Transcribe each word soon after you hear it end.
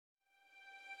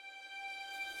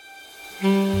Chad,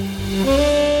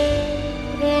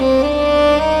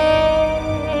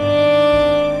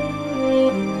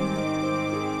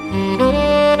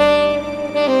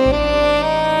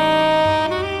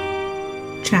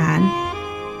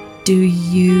 do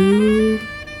you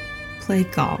play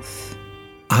golf?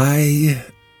 I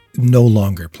no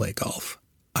longer play golf.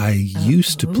 I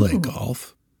used to play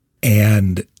golf.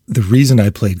 And the reason I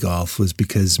played golf was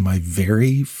because my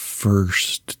very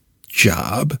first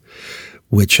job,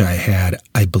 which I had,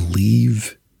 I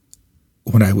believe,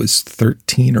 when I was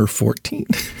 13 or 14.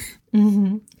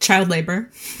 Mm-hmm. Child labor.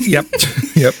 Yep.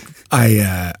 Yep.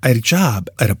 I had a job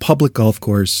at a public golf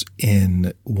course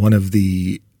in one of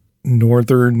the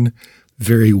northern,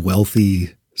 very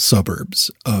wealthy suburbs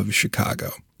of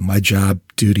Chicago. My job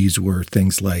duties were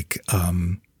things like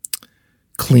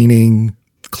cleaning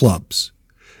clubs,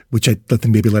 which I think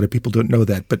maybe a lot of people don't know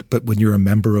that. But when you're a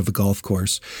member of a golf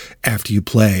course, after you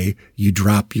play, you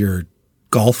drop your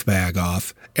golf bag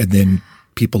off, and then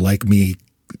people like me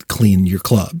clean your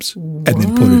clubs. Whoa. And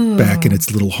then put it back in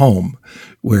its little home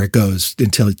where it goes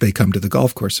until they come to the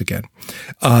golf course again.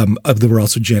 There were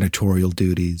also janitorial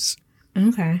duties.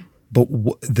 Okay. But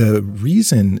the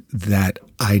reason that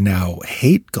I now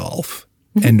hate golf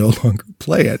and no longer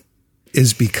play it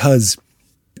is because,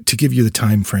 to give you the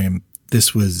time frame,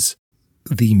 this was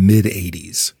the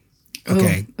mid-'80s.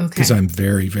 Okay? Because I'm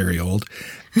very, very old.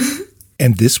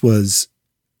 And this was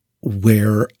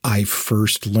where I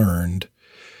first learned,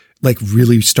 like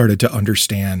really started to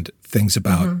understand things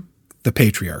about the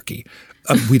patriarchy.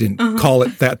 We didn't call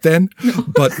it that then,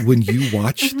 but when you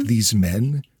watched these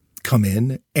men come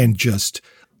in and just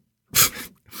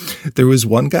there was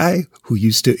one guy who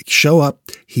used to show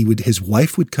up. His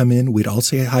wife would come in. We'd all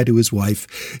say hi to his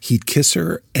wife. He'd kiss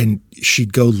her and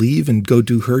she'd go leave and go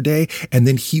do her day. And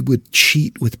then he would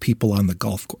cheat with people on the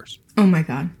golf course. Oh my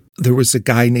God. There was a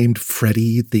guy named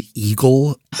Freddie the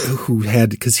Eagle who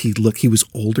because he was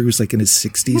older. He was like in his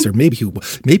 60s, or maybe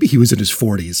he was in his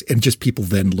 40s, and just people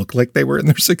then looked like they were in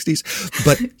their 60s.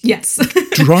 But yes,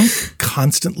 drunk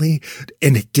constantly,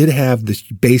 and it did have this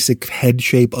basic head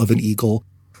shape of an eagle.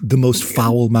 The most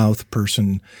foul-mouthed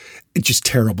person, just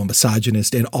terrible,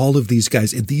 misogynist, and all of these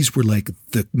guys. And these were like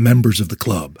the members of the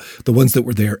club, the ones that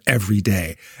were there every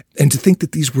day. And to think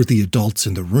that these were the adults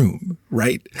in the room,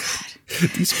 right?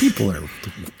 God. These people are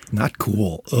not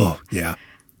cool. Oh, yeah.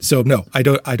 So no, I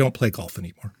don't play golf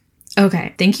anymore.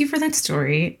 Okay. Thank you for that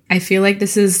story. I feel like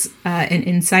this is an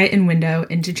insight and window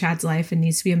into Chad's life and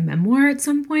needs to be a memoir at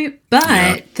some point.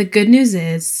 But The good news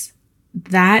is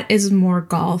that is more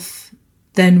golf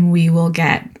than we will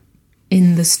get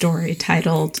in the story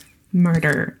titled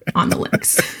Murder on the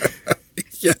Links.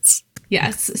 Yes.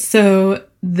 Yes. So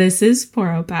this is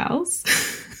Poro Pals.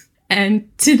 And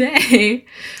today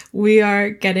we are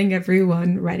getting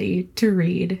everyone ready to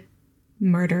read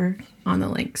Murder on the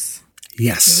Links.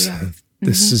 Yes.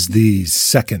 This is the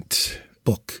second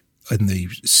book in the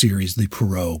series, the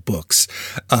Poirot books,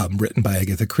 written by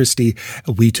Agatha Christie.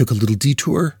 We took a little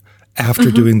detour.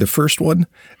 After doing the first one,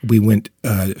 we went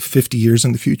 50 years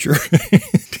in the future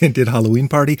and did Halloween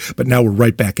Party, but now we're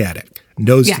right back at it.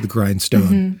 Nose to the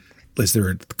grindstone. Is there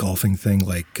a golfing thing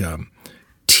like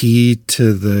tee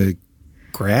to the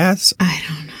grass? I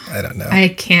don't know. I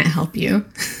can't help you.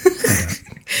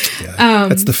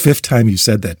 That's the fifth time you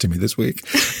said that to me this week.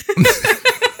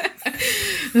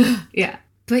 Yeah.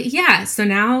 But yeah, so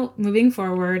now moving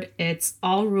forward, it's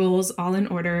all rules, all in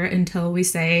order until we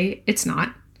say it's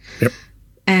not. Yep.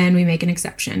 And we make an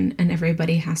exception and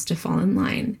everybody has to fall in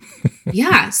line.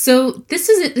 Yeah. So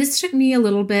this took me a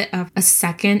little bit of a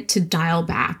second to dial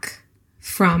back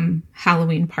from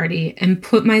Halloween Party and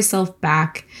put myself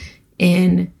back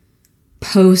in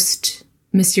post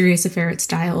Mysterious Affair at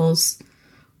Styles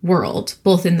world,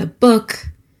 both in the book,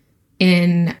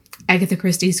 in Agatha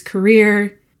Christie's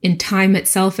career, in time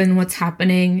itself and what's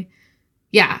happening.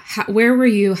 Yeah. Where were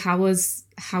you? How was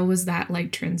that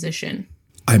like transition?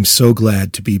 I'm so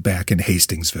glad to be back in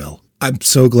Hastingsville. I'm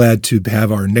so glad to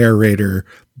have our narrator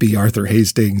be Arthur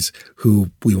Hastings, who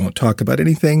we won't talk about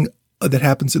anything that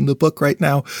happens in the book right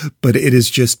now, but it is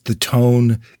just the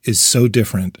tone is so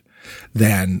different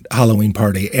than Halloween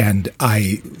Party. And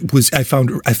I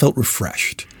felt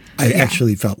refreshed. I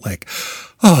actually felt like,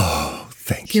 oh,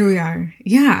 thank you. Here we are.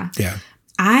 Yeah. Yeah.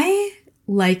 I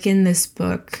liken this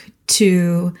book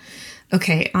to,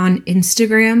 on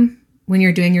Instagram, when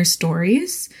you're doing your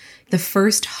stories, the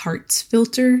first hearts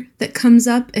filter that comes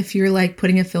up, if you're like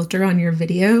putting a filter on your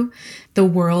video, the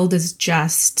world is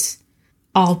just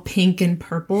all pink and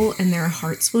purple and there are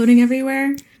hearts floating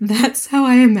everywhere. That's how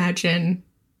I imagine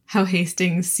how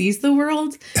Hastings sees the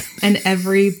world and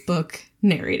every book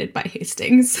narrated by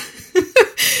Hastings.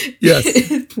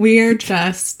 Yes. We are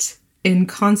just in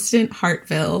constant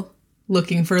Hartville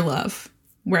looking for love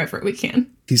wherever we can.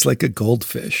 He's like a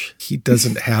goldfish. He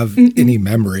doesn't have any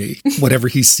memory. Whatever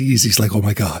he sees, he's like, oh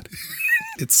my God.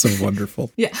 It's so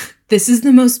wonderful. Yeah. This is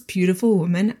the most beautiful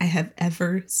woman I have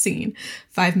ever seen.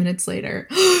 5 minutes later,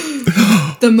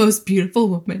 the most beautiful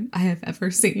woman I have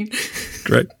ever seen.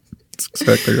 Right. That's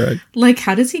exactly right. Like,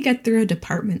 how does he get through a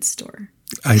department store?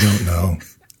 I don't know.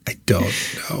 I don't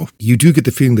know. You do get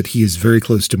the feeling that he is very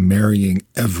close to marrying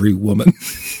every woman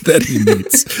that he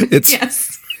meets. It's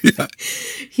Yes. Yeah.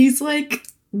 He's like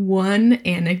one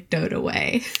anecdote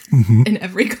away in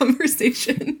every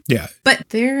conversation. Yeah. But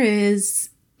there is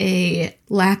a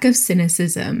lack of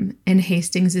cynicism in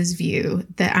Hastings's view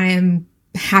that I am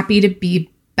happy to be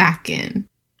back in.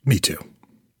 Me too.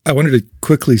 I wanted to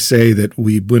quickly say that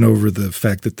we went over the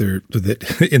fact that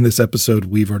in this episode,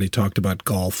 we've already talked about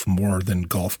golf more than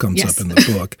golf comes up in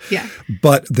the book. Yeah.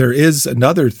 But there is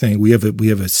another thing. We have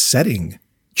a setting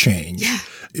change. Yeah.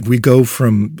 We go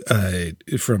from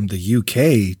the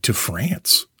UK to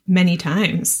France. Many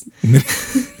times.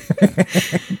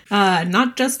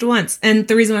 Not just once. And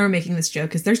the reason why we're making this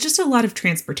joke is there's just a lot of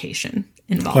transportation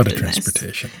involved in this. A lot of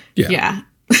transportation. Yeah. Yeah.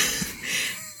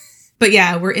 But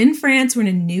yeah, we're in France. We're in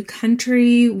a new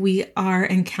country. We are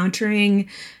encountering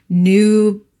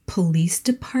new police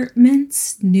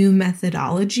departments, new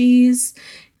methodologies.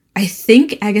 I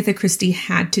think Agatha Christie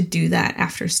had to do that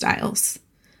after Styles.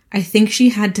 I think she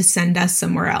had to send us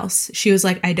somewhere else. She was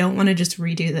like, I don't want to just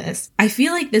redo this. I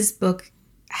feel like this book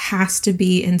has to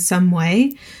be in some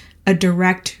way a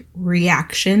direct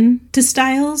reaction to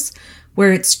Styles,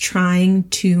 where it's trying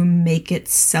to make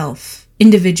itself,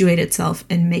 individuate itself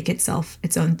and make itself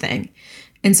its own thing.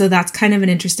 And so that's kind of an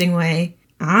interesting way.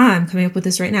 I'm coming up with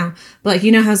this right now. But like,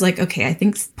 you know how I was like, okay, I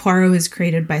think Poirot is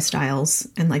created by Styles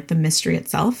and like the mystery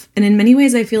itself. And in many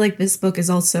ways, I feel like this book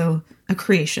is also a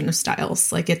creation of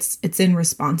Styles. Like it's in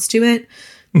response to it.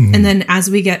 Mm-hmm. And then as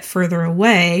we get further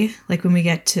away, like when we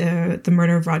get to the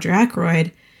murder of Roger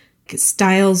Ackroyd,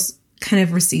 Styles kind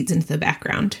of recedes into the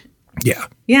background. Yeah.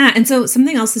 Yeah. And so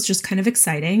something else that's just kind of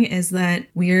exciting is that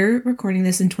we're recording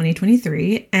this in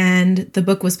 2023 and the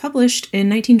book was published in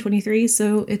 1923.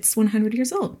 So it's 100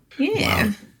 years old. Yeah.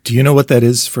 Wow. Do you know what that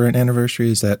is for an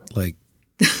anniversary? Is that like...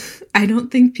 I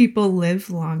don't think people live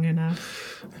long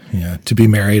enough. Yeah. To be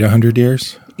married 100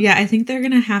 years? Yeah. I think they're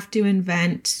going to have to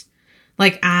invent,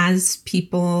 like, as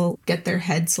people get their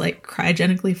heads like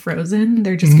cryogenically frozen,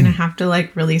 they're just going to have to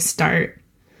like really start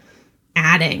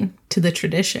adding to the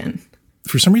tradition.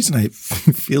 For some reason, I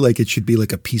feel like it should be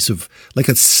like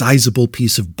a sizable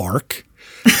piece of bark.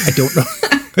 I don't know.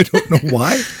 I don't know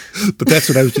why, but that's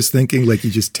what I was just thinking. Like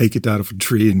you just take it out of a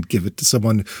tree and give it to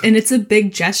someone. And it's a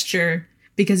big gesture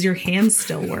because your hands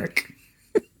still work.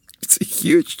 It's a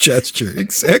huge gesture.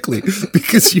 Exactly.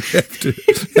 Because you have to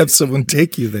have someone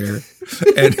take you there.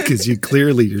 And because you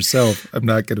clearly yourself, I'm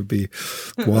not going to be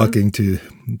walking to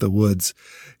the woods.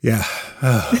 Yeah.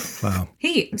 Oh, wow.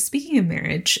 Hey, speaking of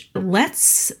marriage,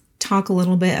 let's talk a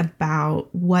little bit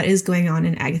about what is going on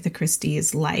in Agatha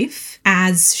Christie's life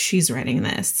as she's writing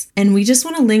this. And we just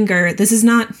want to linger. This is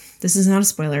not a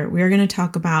spoiler. We are going to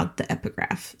talk about the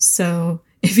epigraph. So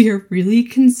if you're really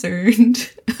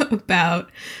concerned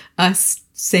about us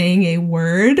saying a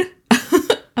word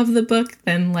of the book,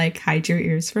 then like hide your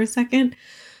ears for a second.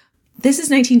 This is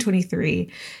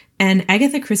 1923 and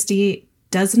Agatha Christie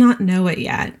does not know it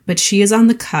yet, but she is on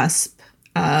the cusp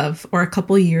of, or a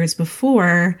couple years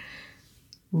before,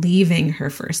 leaving her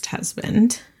first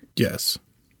husband. Yes.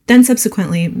 Then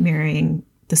subsequently marrying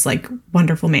this like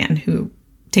wonderful man who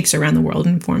takes her around the world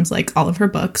and informs like all of her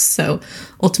books. So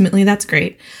ultimately that's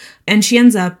great. And she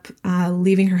ends up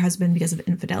leaving her husband because of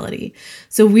infidelity.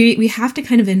 So we have to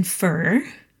kind of infer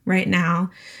right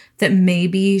now that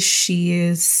maybe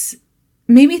things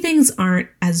aren't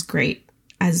as great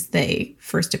as they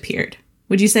first appeared.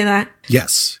 Would you say that?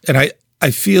 Yes. And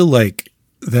I feel like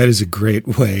that is a great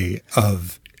way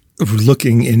of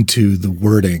looking into the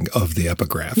wording of the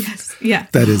epigraph. Yes. Yeah.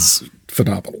 That is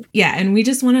phenomenal. Yeah. And we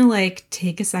just want to like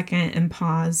take a second and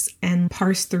pause and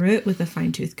parse through it with a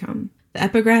fine-tooth comb. The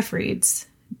epigraph reads,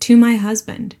 "To my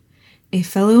husband, a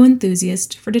fellow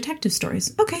enthusiast for detective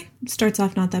stories." Okay. Starts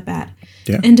off not that bad.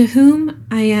 Yeah. "And to whom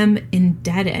I am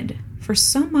indebted for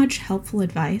so much helpful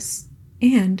advice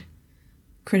and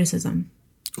criticism."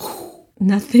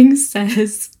 Nothing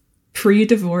says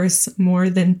pre-divorce more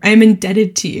than "I'm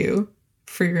indebted to you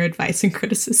for your advice and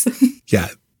criticism." Yeah.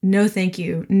 No, thank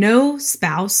you. No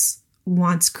spouse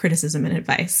wants criticism and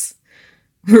advice.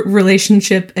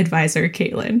 relationship advisor,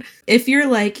 Caitlin. If you're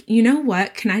like, you know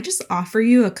what, can I just offer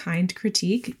you a kind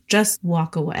critique? Just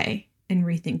walk away and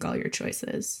rethink all your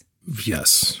choices.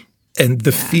 Yes. And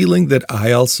the feeling that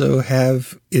I also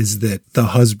have is that the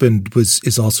husband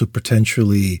is also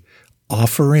potentially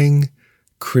offering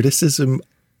criticism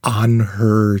on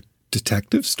her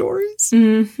detective stories,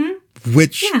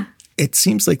 which it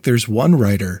seems like there's one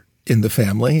writer in the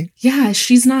family. Yeah,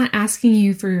 she's not asking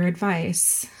you for your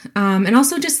advice. And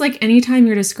also just like anytime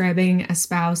you're describing a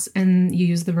spouse and you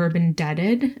use the verb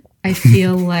indebted, I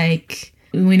feel like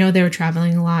we know they were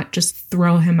traveling a lot. Just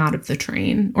throw him out of the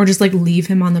train or just like leave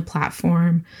him on the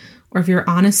platform. Or if you're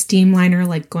on a steamliner,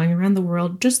 like going around the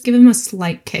world, just give him a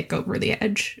slight kick over the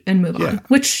edge and move on,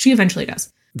 which she eventually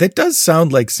does. That does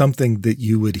sound like something that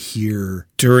you would hear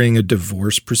during a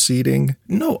divorce proceeding.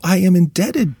 No, I am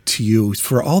indebted to you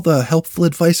for all the helpful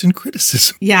advice and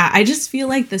criticism. Yeah, I just feel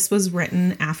like this was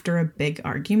written after a big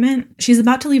argument. She's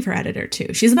about to leave her editor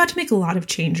too. She's about to make a lot of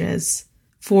changes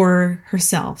for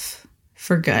herself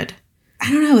for good.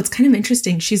 I don't know. It's kind of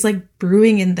interesting. She's like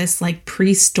brewing in this like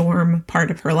pre-storm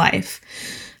part of her life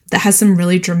that has some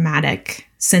really dramatic,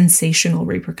 sensational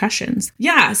repercussions.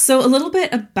 Yeah. So a little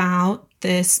bit about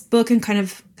this book and kind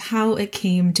of how it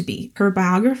came to be. Her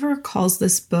biographer calls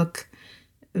this book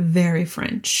very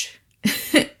French.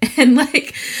 And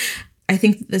like, I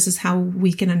think this is how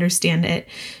we can understand it,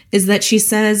 is that she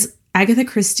says Agatha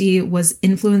Christie was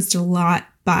influenced a lot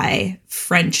by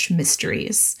French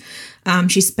mysteries.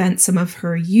 She spent some of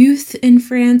her youth in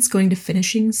France going to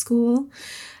finishing school.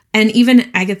 And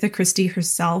even Agatha Christie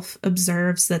herself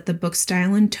observes that the book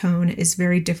style and tone is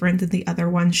very different than the other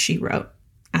ones she wrote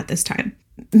at this time.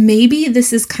 Maybe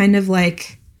this is kind of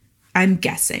like, I'm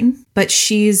guessing, but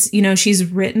she's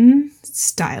written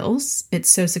Styles. It's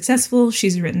so successful.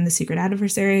 She's written The Secret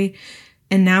Adversary.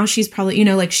 And now she's probably,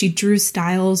 like she drew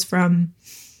Styles from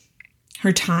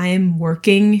her time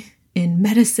working in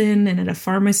medicine and at a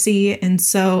pharmacy. And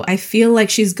so I feel like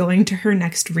she's going to her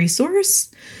next resource,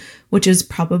 which is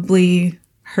probably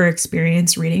her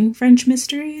experience reading French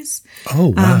mysteries. Oh,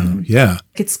 wow. Yeah.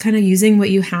 It's kind of using what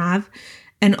you have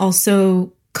and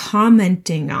also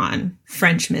commenting on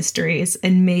French mysteries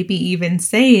and maybe even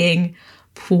saying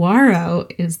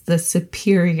Poirot is the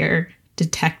superior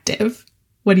detective.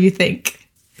 What do you think?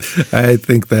 I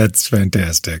think that's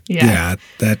fantastic. Yeah,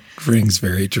 that rings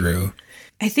very true.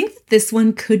 I think that this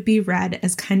one could be read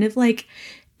as kind of like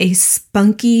a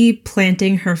spunky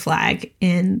planting her flag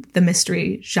in the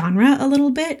mystery genre a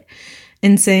little bit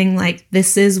and saying like,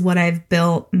 this is what I've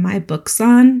built my books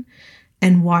on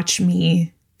and watch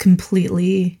me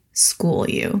completely school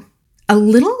you. A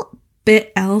little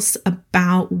bit else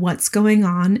about what's going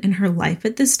on in her life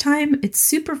at this time. It's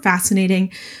super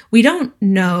fascinating. We don't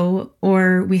know,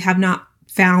 or we have not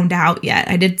found out yet.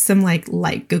 I did some light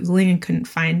Googling and couldn't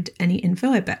find any info.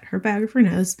 I bet her biographer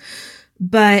knows.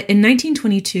 But in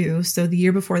 1922, so the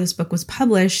year before this book was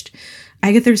published,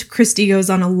 Agatha Christie goes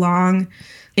on a long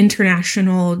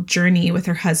international journey with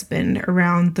her husband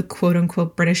around the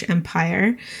quote-unquote British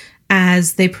Empire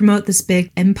as they promote this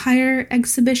big Empire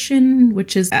exhibition,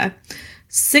 which is a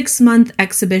 6-month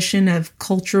exhibition of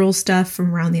cultural stuff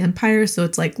from around the empire. So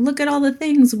it's like, look at all the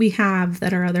things we have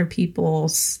that are other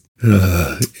people's.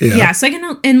 Yeah, so I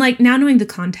can, and like now knowing the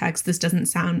context, this doesn't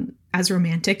sound as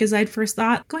romantic as I'd first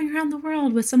thought. Going around the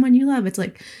world with someone you love, it's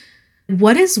like,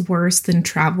 what is worse than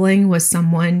traveling with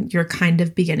someone you're kind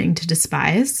of beginning to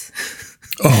despise?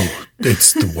 Oh,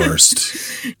 it's the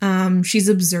worst. She's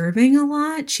observing a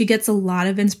lot. She gets a lot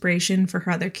of inspiration for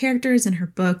her other characters in her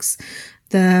books.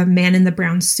 The Man in the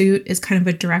Brown Suit is kind of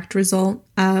a direct result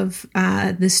of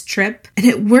this trip. And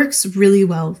it works really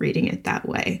well reading it that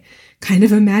way. Kind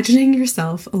of imagining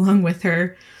yourself along with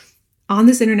her on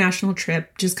this international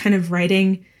trip, just kind of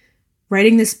writing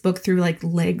this book through like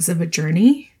legs of a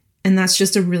journey. And that's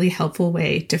just a really helpful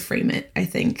way to frame it, I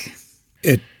think.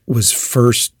 It was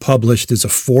first published as a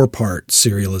 4-part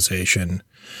serialization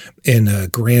in a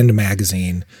Grand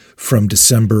magazine from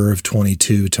December of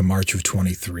 22 to March of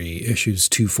 23, issues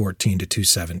 214 to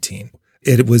 217.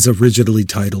 It was originally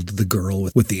titled The Girl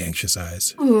with the Anxious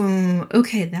Eyes. Oh,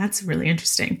 okay. That's really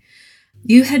interesting.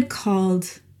 You had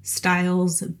called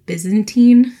Styles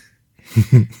Byzantine,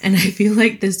 and I feel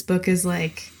like this book is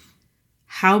like,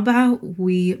 how about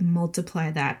we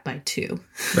multiply that by 2?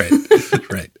 Right,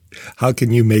 right. How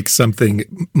can you make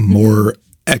something more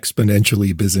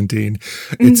exponentially Byzantine?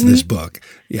 It's this book.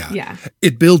 Yeah.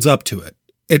 It builds up to it.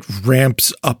 It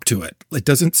ramps up to it. It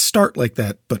doesn't start like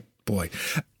that, but boy.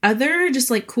 Other just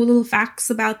like cool little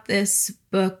facts about this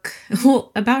book,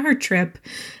 well, about her trip.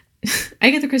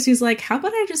 Agatha Christie's like, how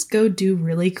about I just go do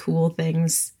really cool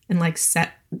things and like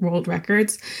set world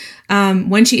records?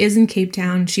 When she is in Cape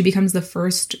Town, she becomes the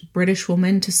first British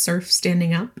woman to surf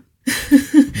standing up.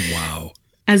 Wow.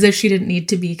 As if she didn't need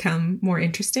to become more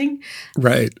interesting.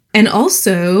 Right. And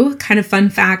also, kind of fun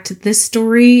fact, this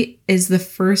story is the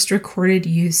first recorded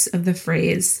use of the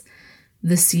phrase,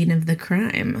 the scene of the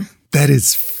crime. That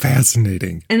is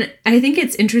fascinating. And I think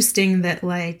it's interesting that,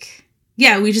 like,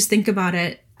 yeah, we just think about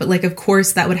it, but like, of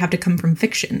course, that would have to come from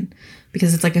fiction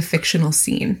because it's like a fictional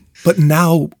scene. But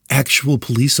now actual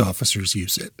police officers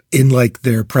use it in like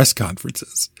their press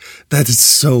conferences. That is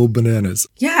so bananas.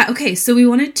 Yeah. Okay. So we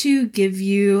wanted to give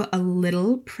you a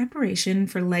little preparation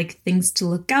for like things to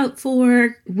look out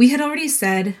for. We had already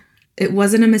said it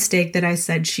wasn't a mistake that I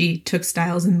said she took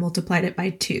Styles and multiplied it by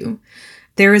 2.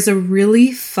 There is a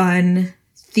really fun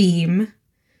theme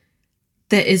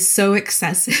that is so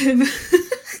excessive.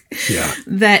 Yeah.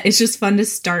 That it's just fun to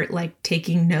start like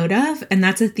taking note of. And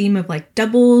that's a theme of like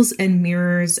doubles and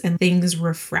mirrors and things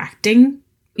refracting.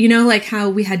 You know, like how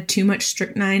we had too much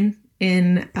strychnine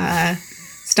in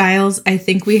Styles. I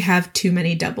think we have too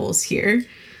many doubles here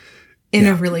in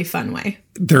a really fun way.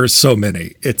 There are so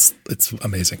many. It's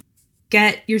amazing.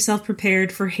 Get yourself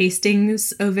prepared for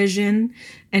Hastings Ovision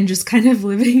and just kind of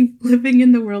living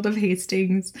in the world of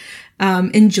Hastings.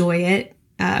 Enjoy it.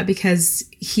 Because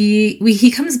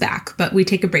he comes back, but we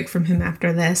take a break from him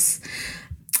after this.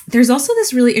 There's also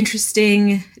this really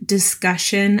interesting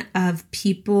discussion of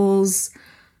people's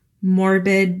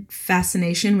morbid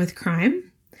fascination with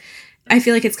crime. I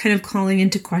feel like it's kind of calling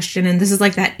into question, and this is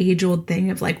like that age-old thing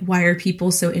of like, why are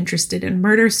people so interested in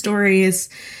murder stories?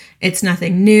 It's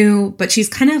nothing new, but she's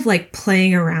kind of like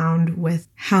playing around with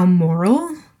how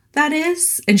moral that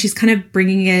is, and she's kind of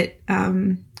bringing it,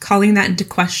 calling that into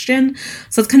question.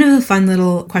 So it's kind of a fun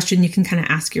little question you can kind of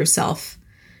ask yourself.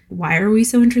 Why are we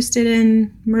so interested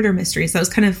in murder mysteries? That was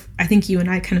kind of, I think you and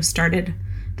I kind of started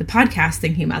the podcast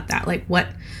thinking about that. Like, what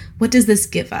does this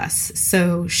give us?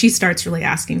 So she starts really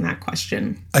asking that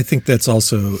question. I think that's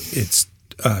also, it's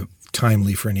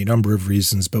timely for any number of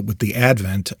reasons, but with the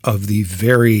advent of the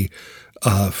very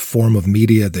form of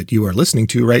media that you are listening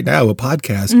to right now, a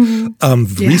podcast,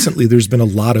 recently there's been a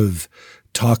lot of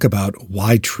talk about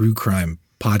why true crime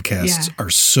podcasts are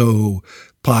so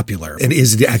popular, and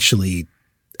is it actually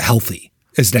healthy?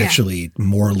 Is it actually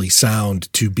morally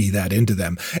sound to be that into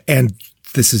them? And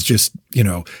this is just, you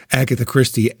know, Agatha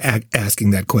Christie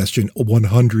asking that question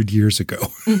 100 years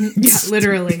ago. Yeah,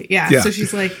 literally. Yeah. So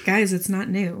she's like, guys, it's not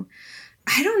new.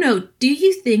 I don't know. Do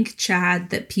you think, Chad,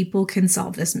 that people can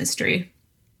solve this mystery?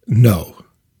 No,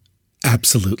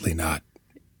 absolutely not.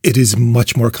 It is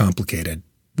much more complicated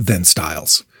than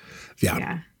Styles.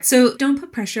 Yeah. So don't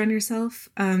put pressure on yourself.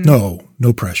 No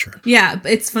pressure. Yeah.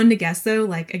 But it's fun to guess, though.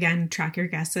 Like, again, track your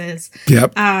guesses.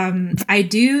 Yep. I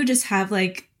do just have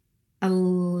like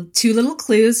 2 little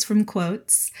clues from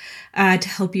quotes to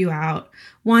help you out.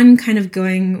 One, kind of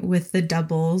going with the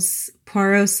doubles.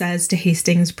 Poirot says to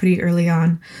Hastings pretty early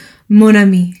on, "Mon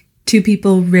ami, 2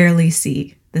 people rarely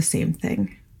see the same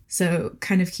thing." So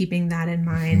kind of keeping that in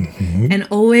mind. And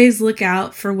always look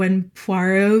out for when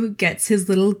Poirot gets his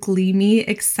little gleamy,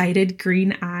 excited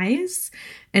green eyes.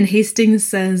 And Hastings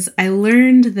says, "I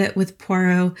learned that with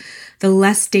Poirot, the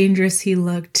less dangerous he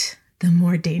looked, the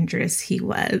more dangerous he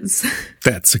was."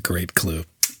 That's a great clue.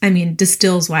 I mean,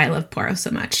 distills why I love Poirot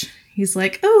so much. He's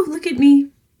like, "Oh, look at me,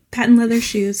 patent leather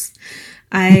shoes.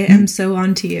 I am so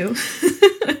onto you."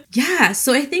 Yeah,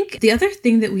 so I think the other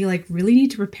thing that we like really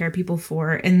need to prepare people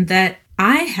for, and that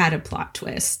I had a plot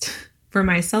twist for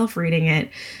myself reading it,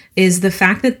 is the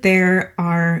fact that there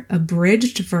are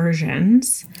abridged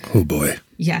versions. Oh boy.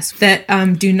 Yes, that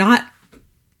do not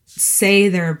say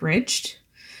they're abridged.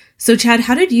 So Chad,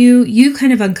 how did you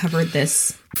kind of uncovered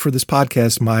this? For this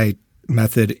podcast, my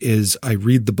method is I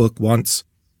read the book once,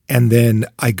 and then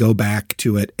I go back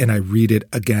to it and I read it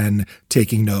again,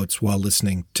 taking notes while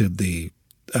listening to the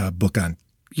book on,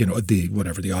 you know, the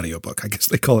audiobook, I guess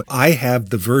they call it. I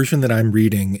have the version that I'm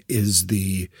reading is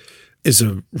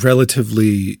a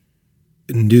relatively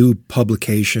new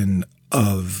publication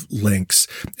of Lynx,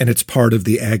 and it's part of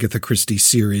the Agatha Christie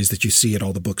series that you see at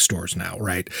all the bookstores now,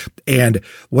 right? And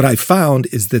what I found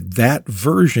is that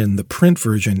version, the print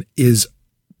version, is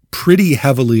pretty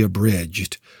heavily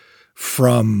abridged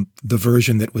from the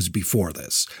version that was before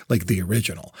this, like the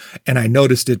original. And I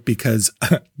noticed it because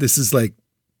this is like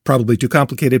probably too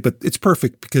complicated, but it's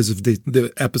perfect because of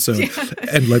the episode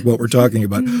and like what we're talking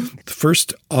about. The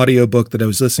first audiobook that I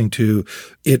was listening to,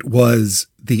 it was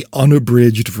the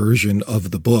unabridged version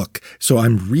of the book. So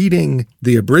I'm reading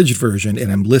the abridged version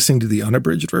and I'm listening to the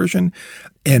unabridged version,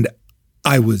 and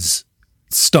I was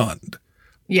stunned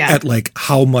at like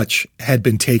how much had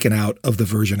been taken out of the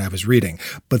version I was reading.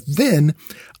 But then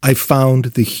I found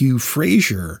the Hugh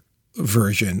Fraser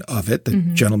version of it, the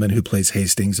gentleman who plays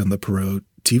Hastings on the Poirot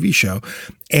TV show,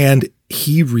 and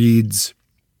he reads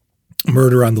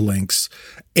Murder on the Links,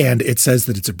 and it says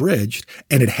that it's abridged,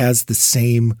 and it has the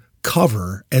same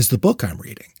cover as the book I'm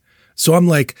reading. So I'm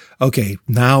like, okay,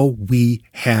 now we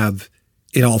have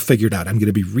it all figured out. I'm going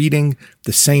to be reading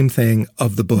the same thing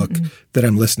of the book that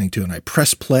I'm listening to. And I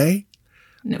press play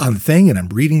on the thing and I'm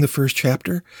reading the first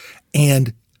chapter,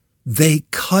 and they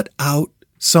cut out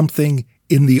something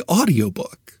in the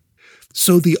audiobook.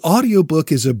 So the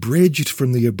audiobook is abridged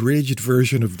from the abridged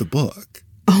version of the book.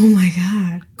 Oh my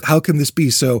God. How can this be?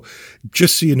 So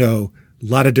just so you know, a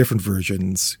lot of different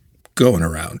versions going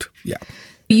around. Yeah.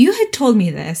 You had told me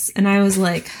this, and I was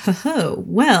like, ho,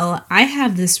 well, I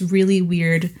have this really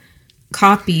weird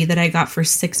copy that I got for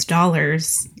 $6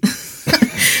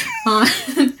 on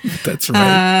That's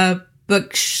right.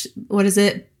 What is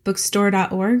it?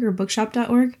 Bookstore.org or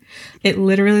bookshop.org. It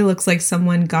literally looks like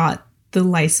someone got the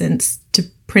license to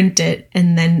print it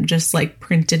and then just like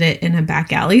printed it in a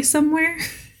back alley somewhere.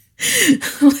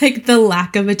 Like the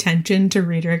lack of attention to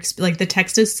reader, like the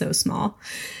text is so small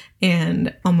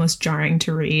and almost jarring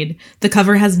to read. The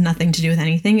cover has nothing to do with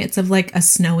anything. It's of like a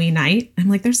snowy night. I'm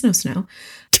like, there's no snow.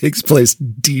 Takes place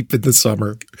deep in the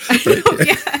summer.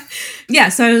 Yeah.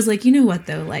 So I was like, you know what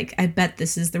though? Like, I bet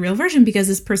this is the real version because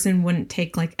this person wouldn't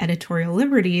take like editorial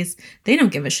liberties. They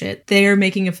don't give a shit. They're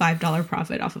making a $5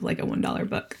 profit off of like a $1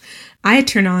 book. I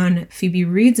turn on Phoebe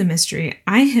Reads a Mystery.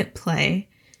 I hit play.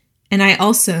 And I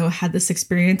also had this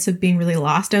experience of being really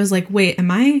lost. I was like, wait,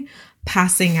 am I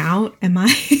passing out? Am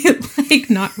I like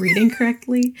not reading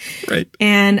correctly? Right.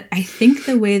 And I think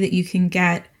the way that you can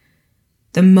get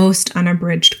the most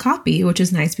unabridged copy, which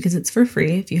is nice because it's for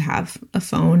free if you have a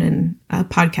phone and a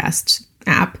podcast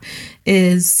app,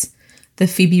 is the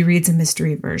Phoebe Reads a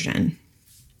Mystery version.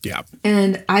 Yeah.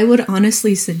 And I would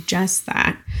honestly suggest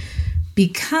that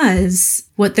because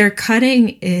what they're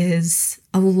cutting is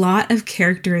a lot of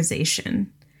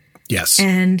characterization. Yes.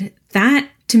 And that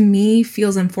to me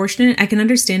feels unfortunate. I can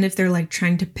understand if they're like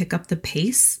trying to pick up the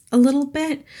pace a little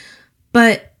bit,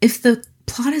 but if the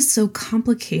plot is so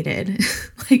complicated,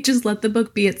 like just let the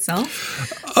book be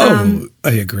itself. Oh,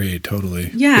 I agree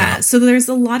totally. Yeah. So there's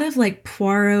a lot of like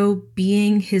Poirot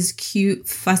being his cute,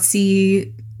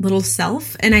 fussy little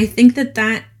self. And I think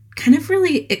that kind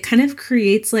of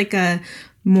creates like a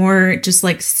more just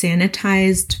like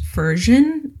sanitized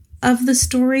version of the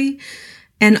story.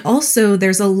 And also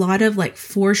there's a lot of like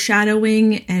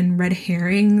foreshadowing and red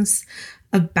herrings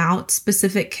about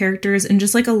specific characters and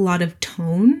just like a lot of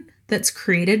tone that's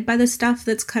created by the stuff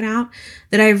that's cut out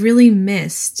that I really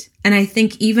missed. And I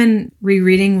think even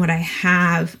rereading what I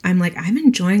have, I'm like, I'm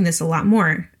enjoying this a lot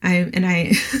more than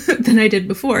I did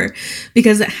before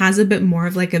because it has a bit more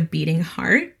of like a beating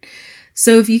heart.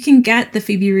 So if you can get the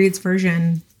Phoebe Reads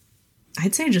version,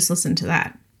 I'd say just listen to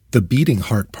that. The beating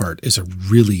heart part is a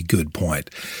really good point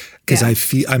because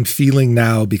I'm feeling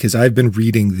now, because I've been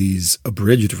reading these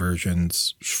abridged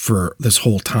versions for this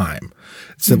whole time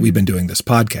that we've been doing this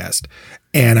podcast.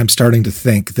 And I'm starting to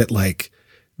think that like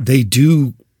they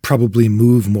do probably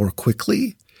move more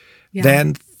quickly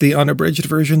than the unabridged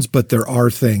versions, but there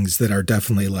are things that are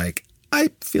definitely like, I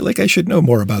feel like I should know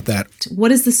more about that.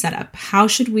 What is the setup? How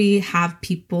should we have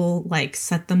people like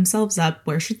set themselves up?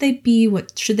 Where should they be?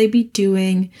 What should they be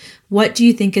doing? What do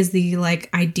you think is the like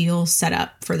ideal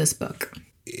setup for this book?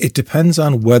 It depends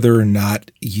on whether or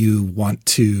not you want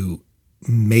to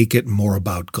make it more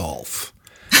about golf.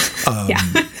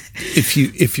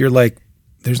 If you're like,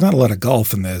 there's not a lot of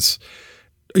golf in this,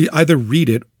 you either read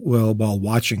it while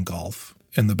watching golf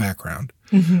in the background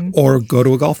or go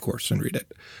to a golf course and read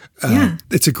it.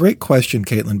 It's a great question,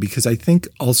 Caitlin, because I think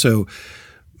also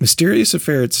Mysterious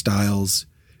Affair at Styles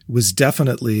was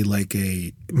definitely like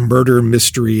a murder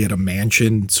mystery at a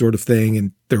mansion sort of thing.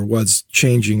 And there was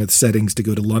changing of settings to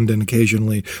go to London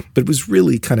occasionally, but it was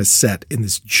really kind of set in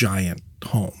this giant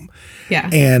home. Yeah.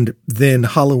 And then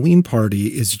Halloween Party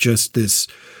is just this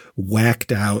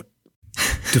whacked out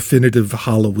definitive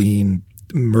Halloween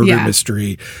murder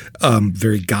mystery,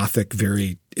 very gothic,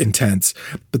 very intense.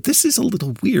 But this is a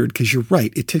little weird because you're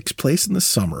right. It takes place in the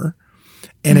summer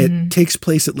and it takes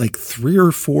place at like 3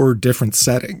 or 4 different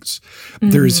settings.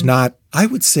 There's not, I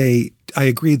would say, I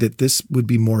agree that this would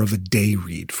be more of a day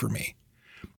read for me.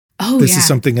 Oh, this is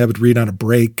something I would read on a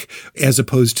break as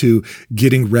opposed to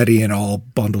getting ready and all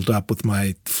bundled up with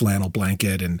my flannel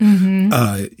blanket and,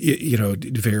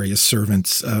 various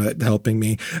servants helping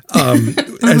me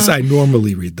as I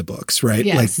normally read the books, right?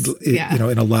 Yes. Like,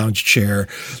 in a lounge chair,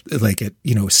 like at,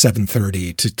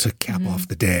 7:30 to cap off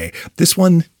the day. This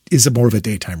one is more of a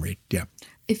daytime read. Yeah.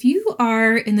 If you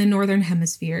are in the Northern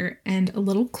Hemisphere and a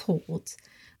little cold,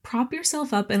 prop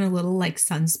yourself up in a little like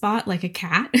sunspot, like a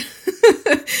cat.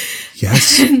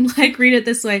 Yes. And like read it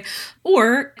this way.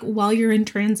 Or while you're in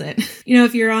transit,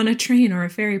 if you're on a train or a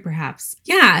ferry, perhaps.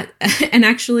 Yeah. And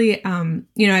actually,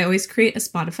 I always create a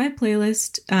Spotify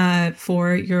playlist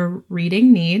for your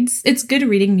reading needs. It's good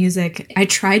reading music. I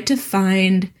tried to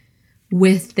find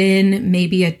within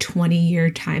maybe a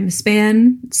 20-year time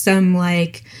span some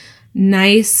like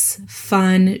nice,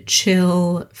 fun,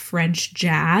 chill French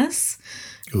jazz.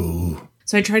 Ooh.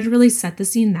 So I tried to really set the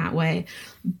scene that way.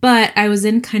 But I was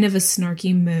in kind of a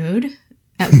snarky mood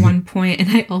at one point, and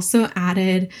I also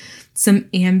added some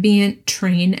ambient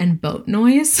train and boat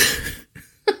noise.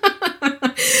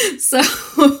 So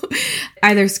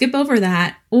either skip over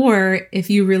that, or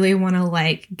if you really want to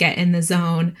like get in the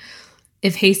zone,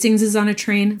 if Hastings is on a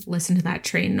train, listen to that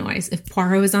train noise. If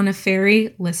Poirot is on a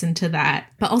ferry, listen to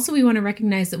that. But also we want to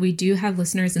recognize that we do have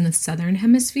listeners in the Southern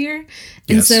Hemisphere.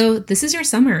 And Yes. So this is your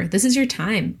summer. This is your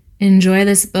time. Enjoy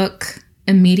this book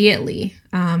immediately,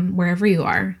 wherever you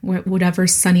are, whatever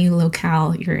sunny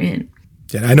locale you're in.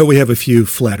 Yeah, I know we have a few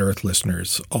Flat Earth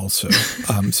listeners also.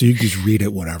 So you can just read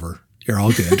it, whatever. You're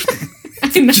all good.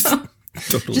 I know.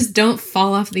 Totally. Just don't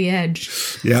fall off the edge.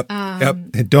 Yep.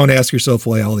 And don't ask yourself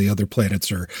why all the other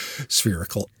planets are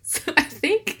spherical. So I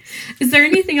think, is there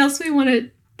anything else we want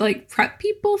to like prep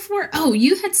people for? Oh,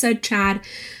 you had said, Chad,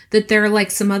 that there are like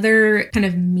some other kind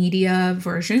of media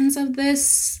versions of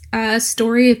this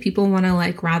story if people want to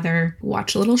like rather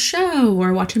watch a little show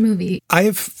or watch a movie. I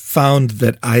have found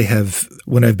that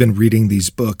when I've been reading these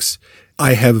books,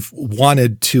 I have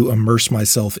wanted to immerse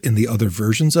myself in the other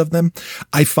versions of them.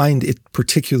 I find it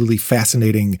particularly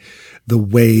fascinating the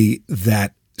way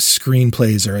that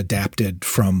screenplays are adapted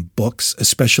from books,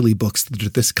 especially books that are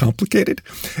this complicated.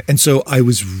 And so I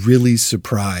was really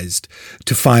surprised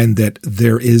to find that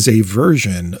there is a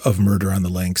version of Murder on the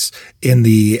Links in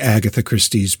the Agatha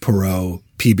Christie's Poirot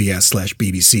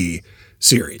PBS/BBC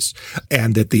series,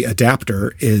 and that the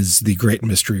adapter is the great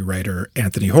mystery writer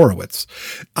Anthony Horowitz.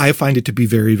 I find it to be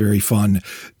very, very fun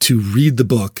to read the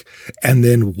book and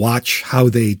then watch how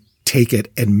they take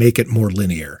it and make it more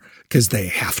linear, because they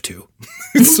have to.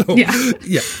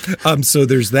 So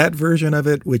there's that version of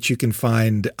it, which you can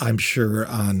find, I'm sure,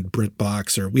 on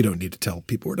BritBox, or we don't need to tell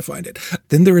people where to find it.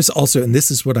 Then there is also, and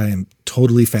this is what I am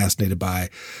totally fascinated by,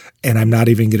 and I'm not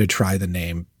even going to try the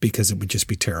name because it would just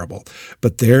be terrible,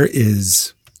 but there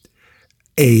is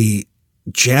a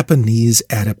Japanese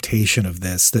adaptation of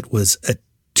this that was a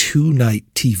 2-night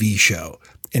TV show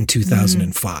in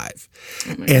 2005.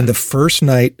 And the first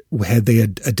night they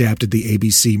had adapted the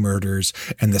ABC Murders,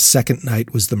 and the second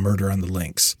night was the Murder on the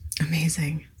Links.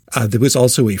 Amazing. There was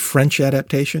also a French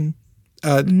adaptation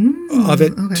of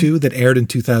it too that aired in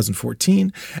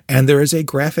 2014. And there is a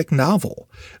graphic novel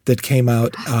that came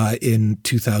out in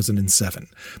 2007.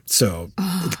 So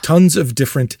tons of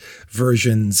different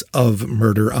versions of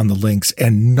Murder on the Links,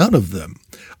 and none of them,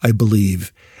 I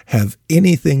believe, have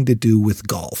anything to do with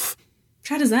golf.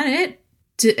 Chad, is that it?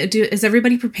 Is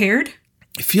everybody prepared?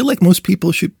 I feel like most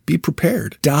people should be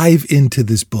prepared. Dive into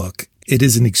this book. It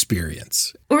is an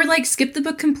experience. Or like skip the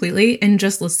book completely and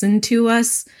just listen to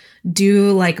us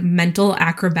do like mental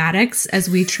acrobatics as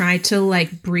we try to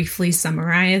like briefly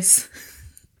summarize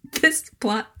this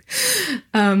plot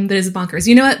that is bonkers.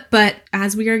 You know what? But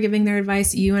as we are giving their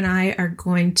advice, you and I are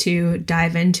going to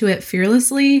dive into it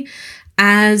fearlessly,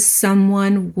 as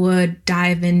someone would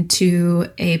dive into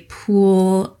a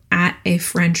pool at a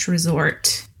French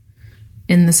resort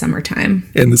in the summertime.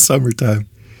 In the summertime.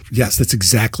 Yes, that's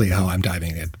exactly how I'm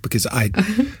diving in, because I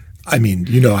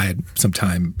mean, I had some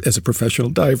time as a professional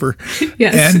diver.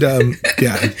 Yes.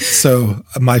 And so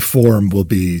my form will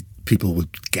be, people would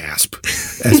gasp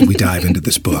as we dive into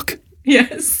this book.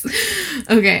 Yes.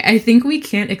 Okay, I think we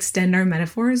can't extend our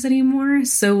metaphors anymore.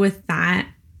 So with that,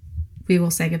 we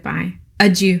will say goodbye.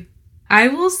 Adieu. I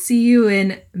will see you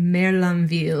in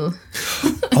Merlinville.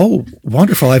 Oh,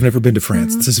 wonderful. I've never been to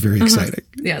France. This is very exciting.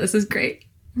 Yeah, this is great.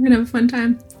 We're going to have a fun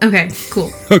time. Okay, cool.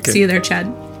 Okay. See you there,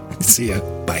 Chad. See ya.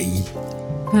 Bye.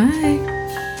 Bye.